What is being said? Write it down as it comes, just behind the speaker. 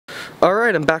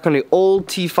Alright, I'm back on the old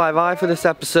T5i for this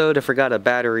episode. I forgot a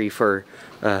battery for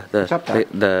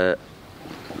the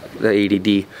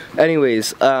ADD.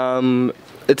 Anyways,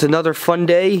 it's another fun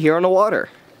day here on the water.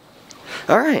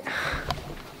 Alright.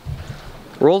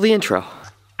 Roll the intro.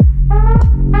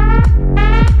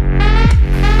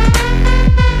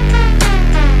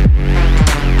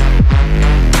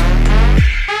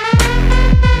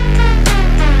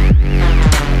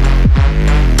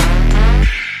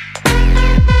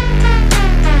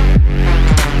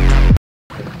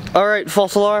 Alright,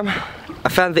 false alarm. I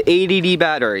found the ADD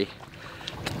battery.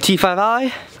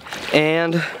 T5i,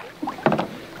 and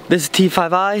this is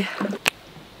T5i,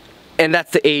 and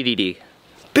that's the ADD.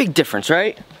 Big difference,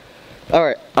 right?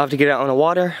 Alright, I'll have to get out on the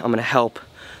water. I'm gonna help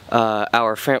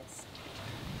our friend.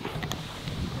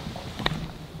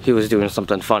 He was doing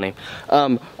something funny.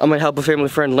 I'm gonna help a family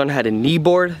friend learn how to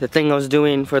kneeboard, the thing I was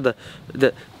doing for that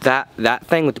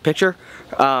thing with the picture.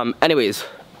 Anyways,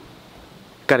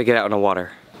 gotta get out on the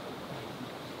water.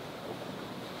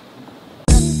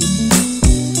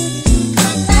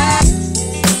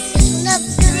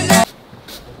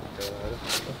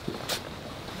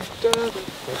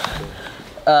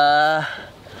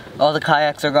 All the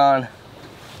kayaks are gone.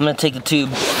 I'm gonna take the tube.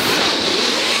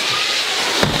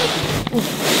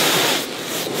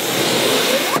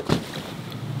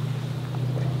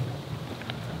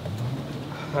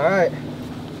 Alright.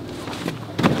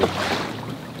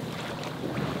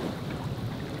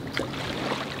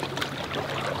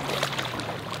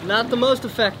 Not the most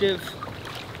effective.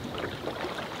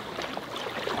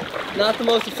 Not the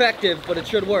most effective, but it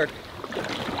should work.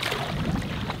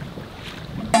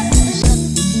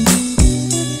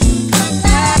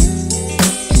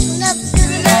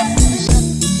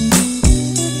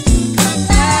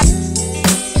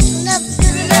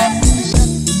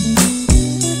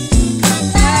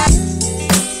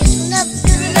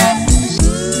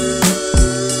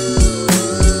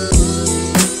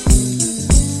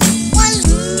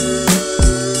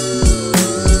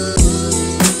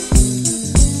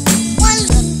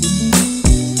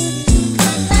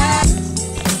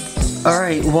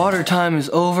 Alright, water time is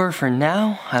over for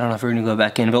now. I don't know if we're gonna go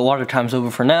back in, but water time's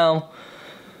over for now.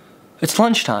 It's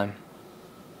lunchtime.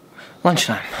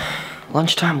 Lunchtime.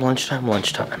 Lunchtime, lunchtime,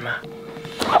 lunchtime.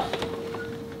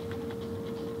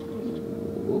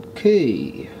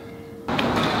 Okay.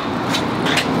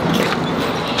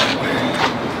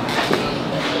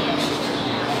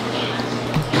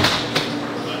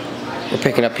 We're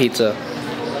picking up pizza.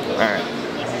 Alright.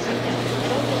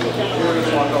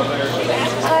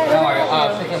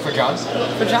 Picking for John's.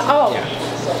 For John? Oh. Yeah.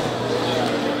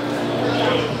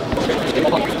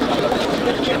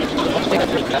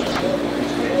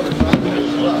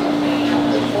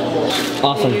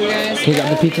 Awesome. Can you grab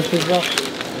the pizza please, bro?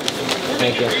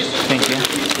 Thank you. Thank you.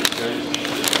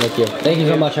 Thank you. Thank you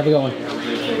so much. Have a good one.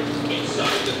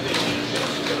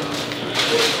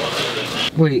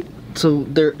 Wait. So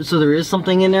there is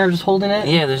something in there just holding it?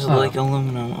 Yeah, there's like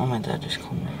aluminum. Oh my dad just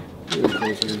called me.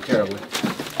 Terribly.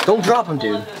 Don't drop them,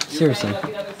 dude. Seriously.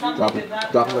 Drop it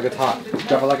like it's hot.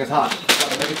 Drop it like it's hot.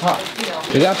 Drop it like it's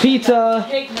hot. We got pizza.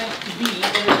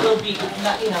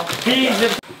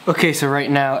 Okay, so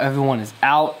right now everyone is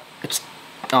out. It's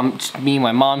just me and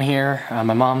my mom here.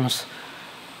 My mom's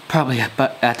probably at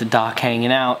the dock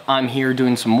hanging out. I'm here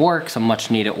doing some work, some much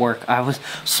needed work. I wasn't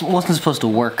supposed to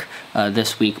work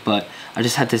this week, but I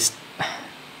just had this.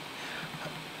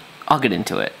 I'll get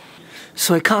into it.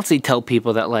 So I constantly tell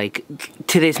people that like,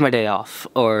 today's my day off,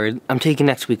 or I'm taking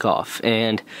next week off,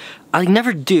 and I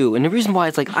never do. And the reason why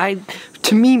is like,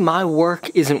 to me, my work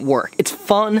isn't work. It's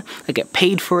fun, I get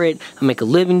paid for it, I make a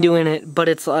living doing it, but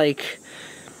it's like,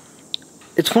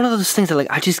 it's one of those things that like,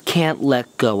 I just can't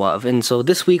let go of. And so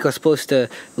this week I was supposed to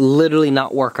literally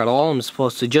not work at all. I'm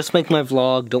supposed to just make my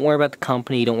vlog, don't worry about the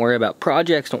company, don't worry about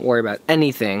projects, don't worry about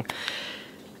anything.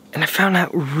 And I found that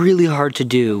really hard to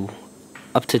do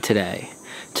up to today.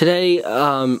 Today,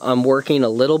 I'm working a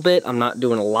little bit. I'm not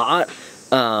doing a lot,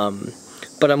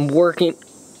 but I'm working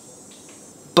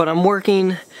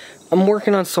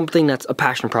on something that's a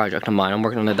passion project of mine. I'm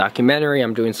working on a documentary.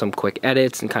 I'm doing some quick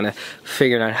edits and kind of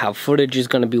figuring out how footage is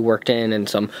going to be worked in, and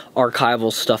some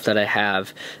archival stuff that I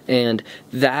have, and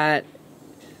that's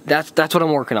what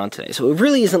I'm working on today. So it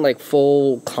really isn't like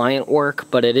full client work,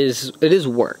 but it is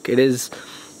work. It is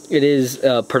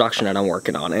production that I'm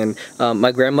working on, and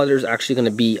my grandmother's actually going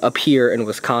to be up here in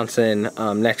Wisconsin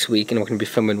next week, and we're going to be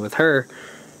filming with her.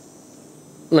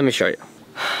 Let me show you.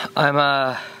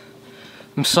 I'm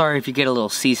sorry if you get a little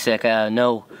seasick.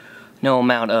 No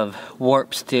amount of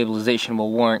warp stabilization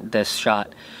will warrant this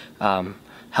shot.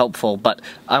 helpful. But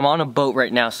I'm on a boat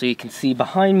right now, so you can see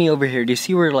behind me over here. Do you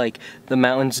see where like the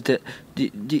mountains do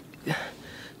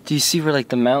you see where like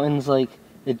the mountains like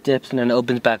it dips and then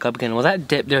opens back up again? Well, that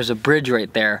dip, there's a bridge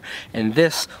right there, and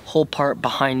this whole part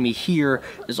behind me here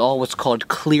is all what's called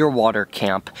Clearwater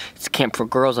Camp. It's a camp for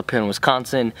girls up here in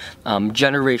Wisconsin.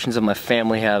 Generations of my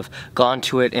family have gone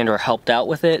to it and or helped out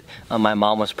with it. My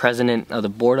mom was president of the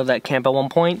board of that camp at one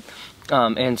point.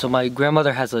 And so my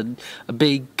grandmother has a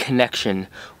big connection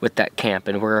with that camp,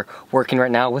 and we're working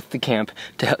right now with the camp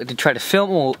to try to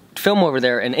film over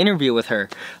there and interview with her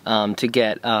to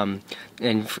get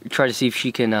and try to see if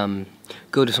she can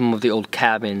go to some of the old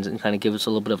cabins and kind of give us a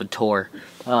little bit of a tour.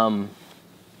 And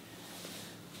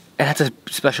that's a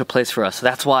special place for us. So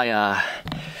that's why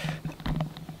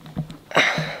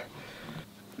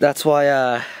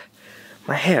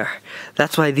my hair.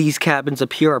 That's why these cabins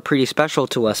up here are pretty special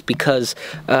to us, because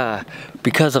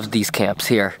of these camps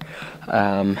here.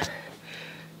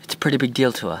 It's a pretty big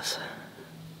deal to us.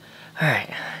 All right.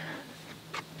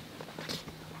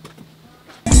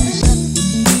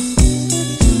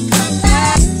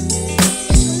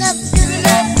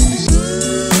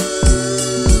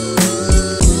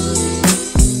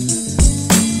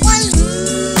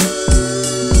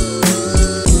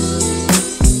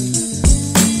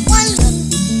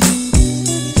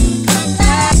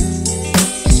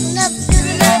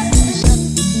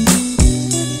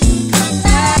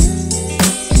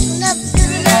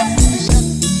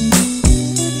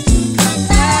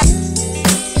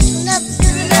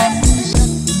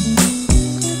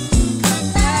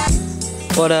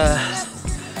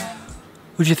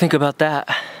 What'd you think about that?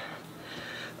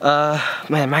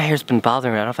 Man, my hair's been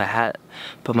bothering me. I don't know if I had,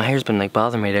 but my hair's been like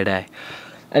bothering me today.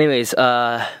 Anyways,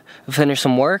 finished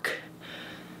some work.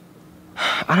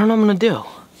 I don't know what I'm gonna do.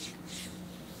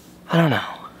 I don't know.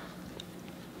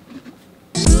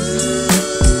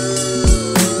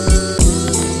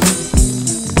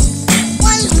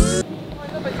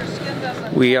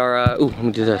 We are, ooh, let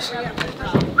me do this.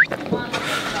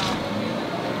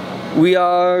 We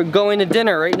are going to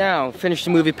dinner right now. Finished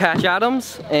the movie Patch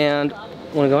Adams, and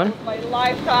wanna go in? My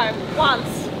lifetime,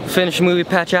 once. Finished the movie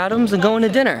Patch Adams and going to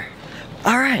dinner.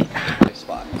 All right.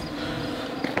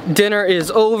 Dinner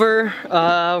is over.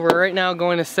 We're right now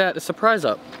going to set a surprise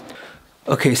up.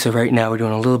 Okay, so right now we're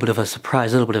doing a little bit of a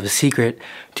surprise, a little bit of a secret.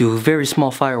 Do a very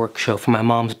small fireworks show for my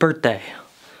mom's birthday.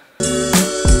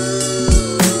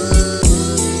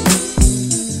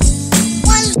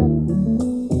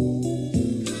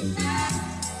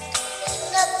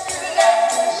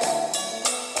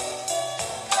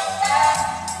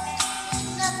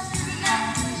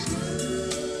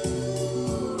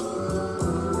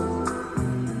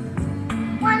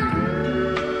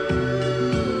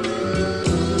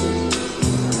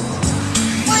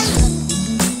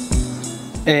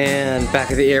 And back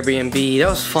at the Airbnb, that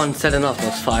was fun setting off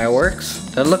those fireworks.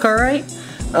 Did that look alright?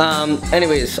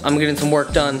 Anyways, I'm getting some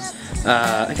work done.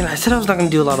 Again, I said I was not gonna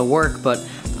do a lot of work, but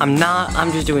I'm not.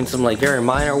 I'm just doing some like very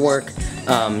minor work.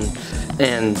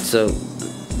 And so,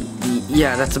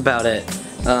 yeah, that's about it.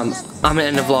 I'm gonna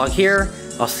end the vlog here.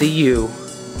 I'll see you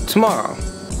tomorrow.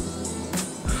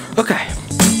 Okay.